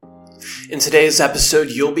In today's episode,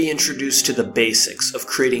 you'll be introduced to the basics of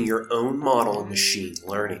creating your own model in machine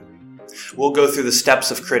learning. We'll go through the steps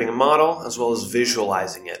of creating a model as well as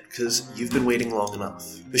visualizing it, because you've been waiting long enough.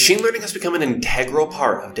 Machine learning has become an integral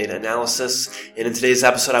part of data analysis, and in today's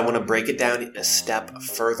episode, I want to break it down a step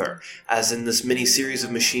further. As in this mini-series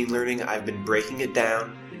of machine learning, I've been breaking it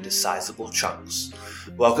down into sizable chunks.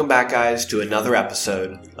 Welcome back, guys, to another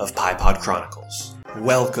episode of PyPod Chronicles.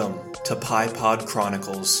 Welcome to PyPod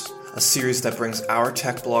Chronicles, a series that brings our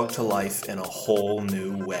tech blog to life in a whole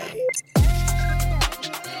new way.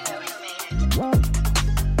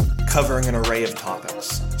 Covering an array of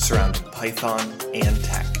topics surrounding Python and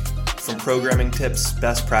tech, from programming tips,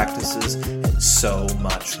 best practices, and so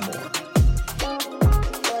much more.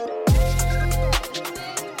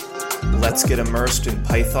 Let's get immersed in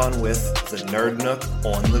Python with the Nerd Nook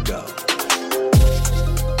on the go.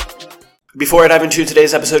 Before I dive into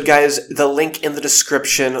today's episode, guys, the link in the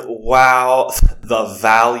description, wow, the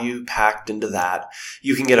value packed into that.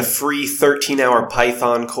 You can get a free 13-hour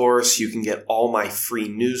Python course. You can get all my free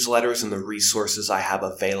newsletters and the resources I have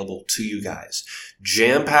available to you guys.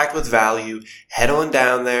 Jam-packed with value. Head on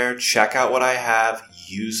down there, check out what I have,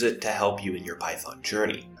 use it to help you in your Python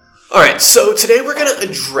journey. Alright, so today we're going to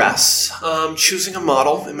address choosing a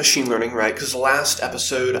model in machine learning, right? Because the last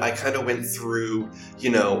episode I kind of went through,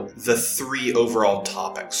 the three overall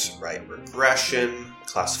topics, right? Regression,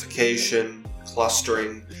 classification,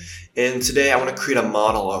 clustering. And today I want to create a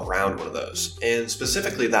model around one of those. And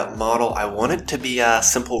specifically that model, I want it to be a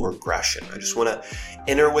simple regression. I just want to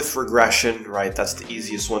enter with regression, right? That's the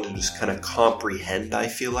easiest one to just kind of comprehend, I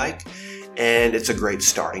feel like. And it's a great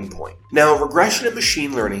starting point. Now, regression in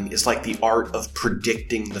machine learning is like the art of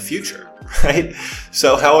predicting the future, right?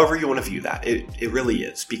 So however you want to view that, it really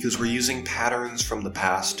is, because we're using patterns from the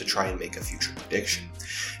past to try and make a future prediction.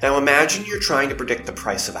 Now imagine you're trying to predict the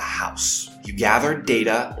price of a house. You gather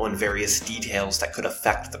data on various details that could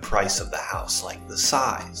affect the price of the house, like the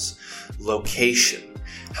size, location,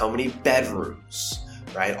 how many bedrooms,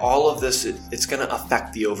 right? All of this, it's going to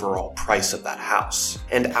affect the overall price of that house.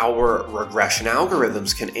 And our regression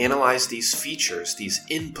algorithms can analyze these features, these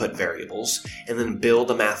input variables, and then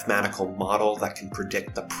build a mathematical model that can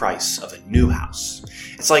predict the price of a new house.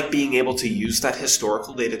 It's like being able to use that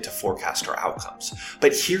historical data to forecast our outcomes.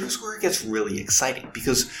 But here's where it gets really exciting,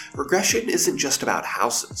 because regression isn't just about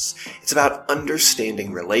houses. It's about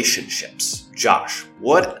understanding relationships. Josh,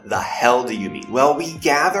 what the hell do you mean? Well, we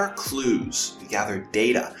gather clues, we gather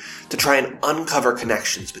data to try and uncover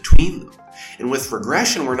connections between them. And with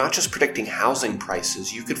regression, we're not just predicting housing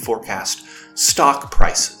prices. You could forecast stock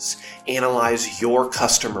prices, analyze your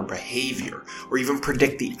customer behavior, or even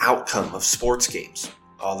predict the outcome of sports games.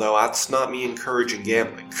 Although that's not me encouraging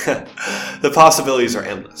gambling. The possibilities are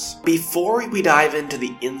endless. Before we dive into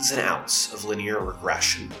the ins and outs of linear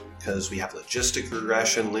regression, because we have logistic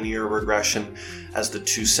regression, linear regression as the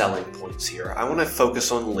two selling points here, I want to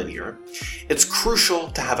focus on linear. It's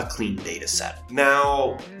crucial to have a clean data set.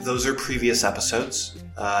 Now, those are previous episodes.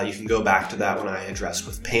 You can go back to that when I addressed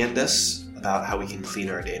with Pandas about how we can clean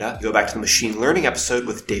our data. Go back to the machine learning episode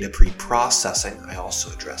with data pre-processing. I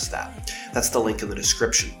also addressed that. That's the link in the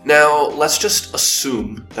description. Now, let's just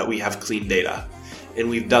assume that we have clean data. And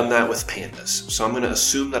we've done that with Pandas. So I'm going to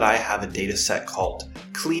assume that I have a data set called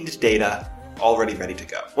cleaned data, already ready to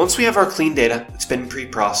go. Once we have our clean data, it's been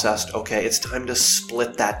pre-processed, okay, it's time to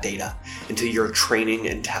split that data into your training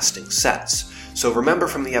and testing sets. So remember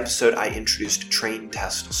from the episode I introduced train,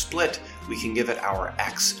 test, split. We can give it our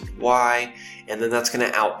X and Y, and then that's going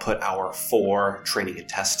to output our 4 training and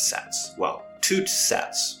test sets. Well, 2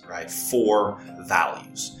 sets, right? 4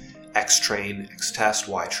 values. X-train, X-test,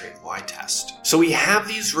 Y-train, Y-test. So we have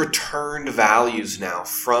these returned values now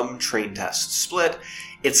from train, test, split.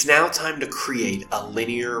 It's now time to create a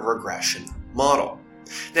linear regression model.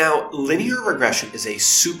 Now, linear regression is a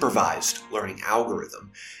supervised learning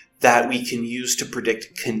algorithm that we can use to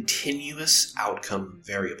predict continuous outcome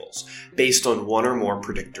variables based on one or more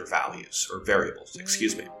predictor values, or variables,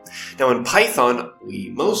 Now in Python,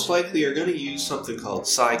 we most likely are going to use something called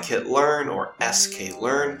scikit-learn or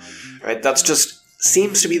sklearn, right? That's just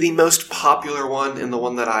seems to be the most popular one and the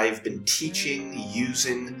one that I've been teaching,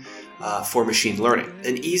 using for machine learning.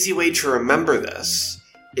 An easy way to remember this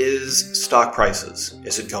is stock prices.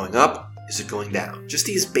 Is it going up? Is it going down? Just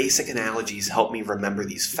these basic analogies help me remember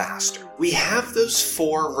these faster. We have those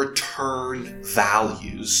 4 return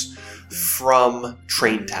values from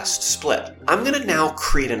train, test, split. I'm going to now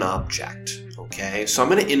create an object, okay? So I'm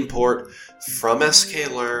going to import from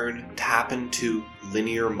sklearn, tap into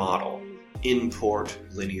linear model, import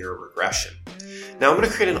linear regression. Now I'm going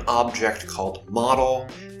to create an object called model.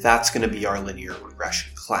 That's going to be our linear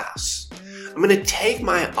regression class. I'm going to take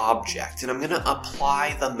my object and I'm going to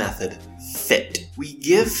apply the method fit. We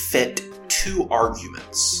give fit 2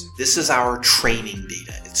 arguments. This is our training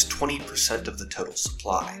data. It's 20% of the total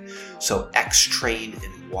supply. So X train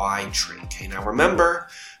and Y train. Okay, now remember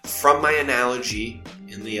from my analogy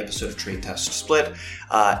in the episode of Train Test Split,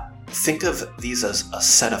 think of these as a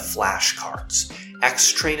set of flashcards.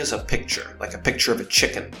 X train is a picture, like a picture of a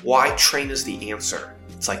chicken. Y train is the answer.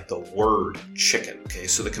 It's like the word chicken, okay?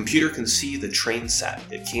 So the computer can see the train set.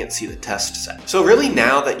 It can't see the test set. So really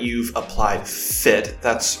now that you've applied fit,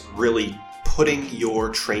 that's really putting your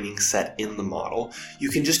training set in the model. You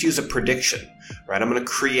can just use a prediction, right? I'm going to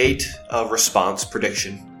create a response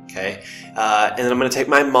prediction, okay? And then I'm going to take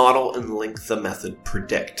my model and link the method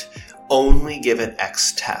predict. Only give it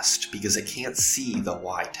X test because it can't see the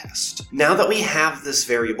Y test. Now that we have this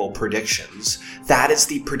variable predictions, that is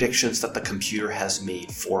the predictions that the computer has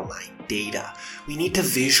made for my data. We need to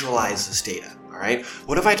visualize this data, all right?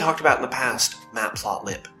 What have I talked about in the past?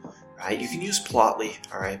 Matplotlib, right? You can use Plotly,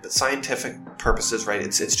 all right? But scientific purposes, right?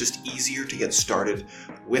 It's just easier to get started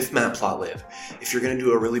with Matplotlib. If you're going to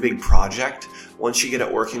do a really big project, once you get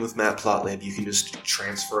it working with Matplotlib, you can just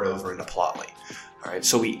transfer it over into Plotly. All right,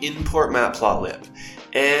 so we import Matplotlib,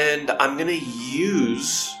 and I'm going to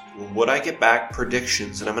use what I get back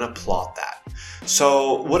predictions, and I'm going to plot that.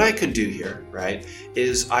 So what I could do here, right,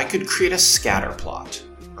 is I could create a scatter plot,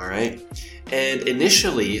 all right? And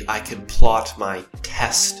initially, I could plot my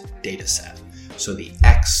test data set, so the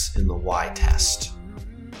X and the Y test.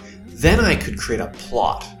 Then I could create a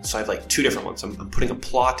plot. So I have like 2 different ones. I'm putting a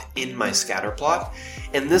plot in my scatter plot,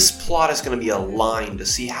 and this plot is going to be a line to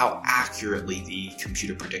see how accurately the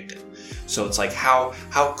computer predicted. So it's like how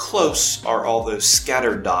close are all those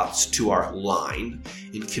scattered dots to our line,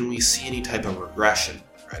 and can we see any type of regression,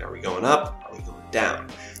 right? Are we going up? Are we going down?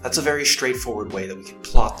 That's a very straightforward way that we can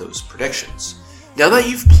plot those predictions. Now that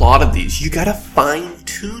you've plotted these, you gotta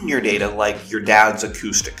fine-tune your data like your dad's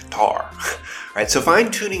acoustic guitar, right? So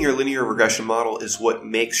fine-tuning your linear regression model is what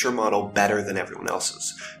makes your model better than everyone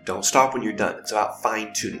else's. Don't stop when you're done. It's about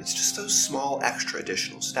fine-tuning. It's just those small extra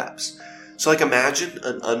additional steps. So like imagine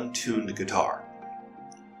an untuned guitar.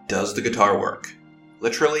 Does the guitar work?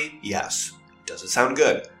 Literally, yes. Does it sound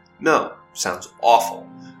good? No. Sounds awful.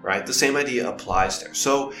 Right? The same idea applies there.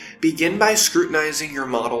 So begin by scrutinizing your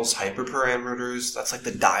model's hyperparameters. That's like the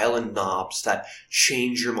dial and knobs that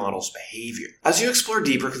change your model's behavior. As you explore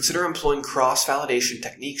deeper, consider employing cross-validation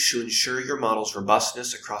techniques to ensure your model's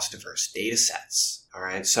robustness across diverse data sets. All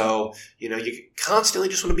right, so, you constantly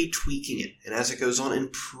just want to be tweaking it, and as it goes on,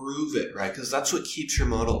 improve it, right? Because that's what keeps your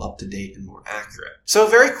model up to date and more accurate. So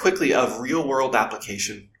very quickly, of real-world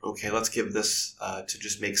application, okay, let's give this to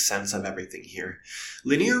just make sense of everything here.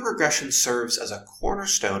 Linear regression serves as a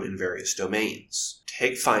cornerstone in various domains.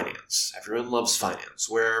 Take finance. Everyone loves finance,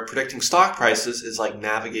 where predicting stock prices is like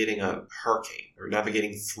navigating a hurricane, or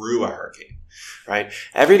navigating through a hurricane, right?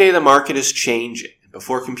 Every day the market is changing.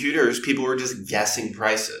 Before computers, people were just guessing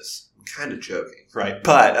prices. I'm kind of joking, right?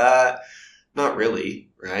 But not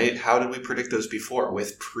really, right? How did we predict those before?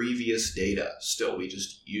 With previous data. Still, we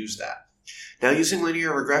just use that. Now, using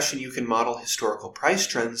linear regression, you can model historical price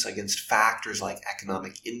trends against factors like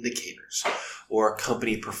economic indicators or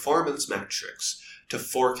company performance metrics to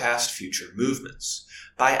forecast future movements.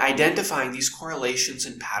 By identifying these correlations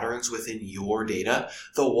and patterns within your data,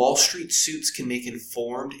 the Wall Street suits can make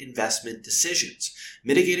informed investment decisions,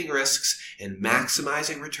 mitigating risks and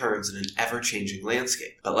maximizing returns in an ever-changing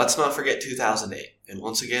landscape. But let's not forget 2008. And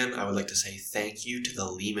once again, I would like to say thank you to the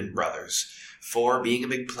Lehman Brothers for being a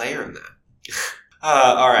big player in that.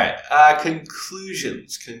 All right.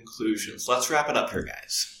 Conclusions. Let's wrap it up here,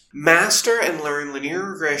 guys. Master and learn linear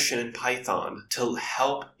regression in Python to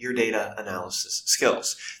help your data analysis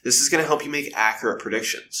skills. This is going to help you make accurate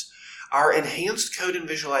predictions. Our enhanced code and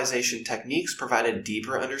visualization techniques provide a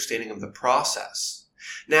deeper understanding of the process.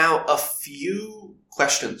 Now, a few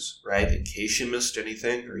questions, right? In case you missed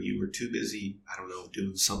anything or you were too busy,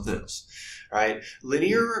 doing something else, right?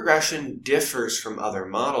 Linear regression differs from other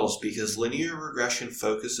models because linear regression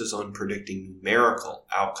focuses on predicting numerical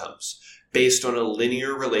outcomes based on a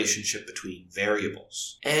linear relationship between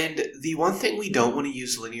variables. And the one thing we don't want to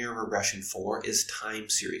use linear regression for is time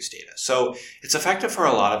series data. So it's effective for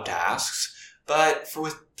a lot of tasks, but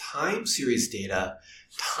with time series data,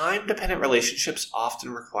 time-dependent relationships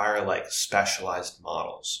often require specialized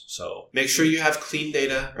models. So make sure you have clean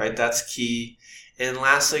data, right? That's key. And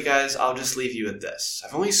lastly, guys, I'll just leave you with this.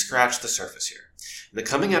 I've only scratched the surface here. In the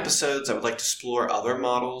coming episodes, I would like to explore other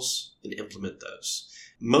models and implement those.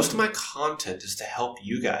 Most of my content is to help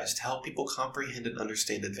you guys, to help people comprehend and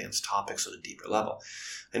understand advanced topics on a deeper level.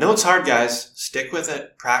 I know it's hard, guys. Stick with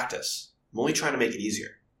it. Practice. I'm only trying to make it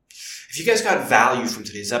easier. If you guys got value from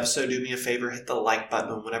today's episode, do me a favor, hit the like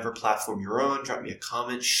button on whatever platform you're on, drop me a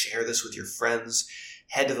comment, share this with your friends,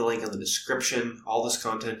 head to the link in the description. All this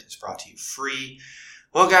content is brought to you free.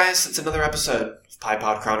 Well, guys, it's another episode of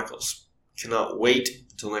PiePod Chronicles. Cannot wait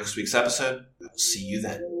until next week's episode. I will see you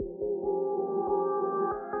then.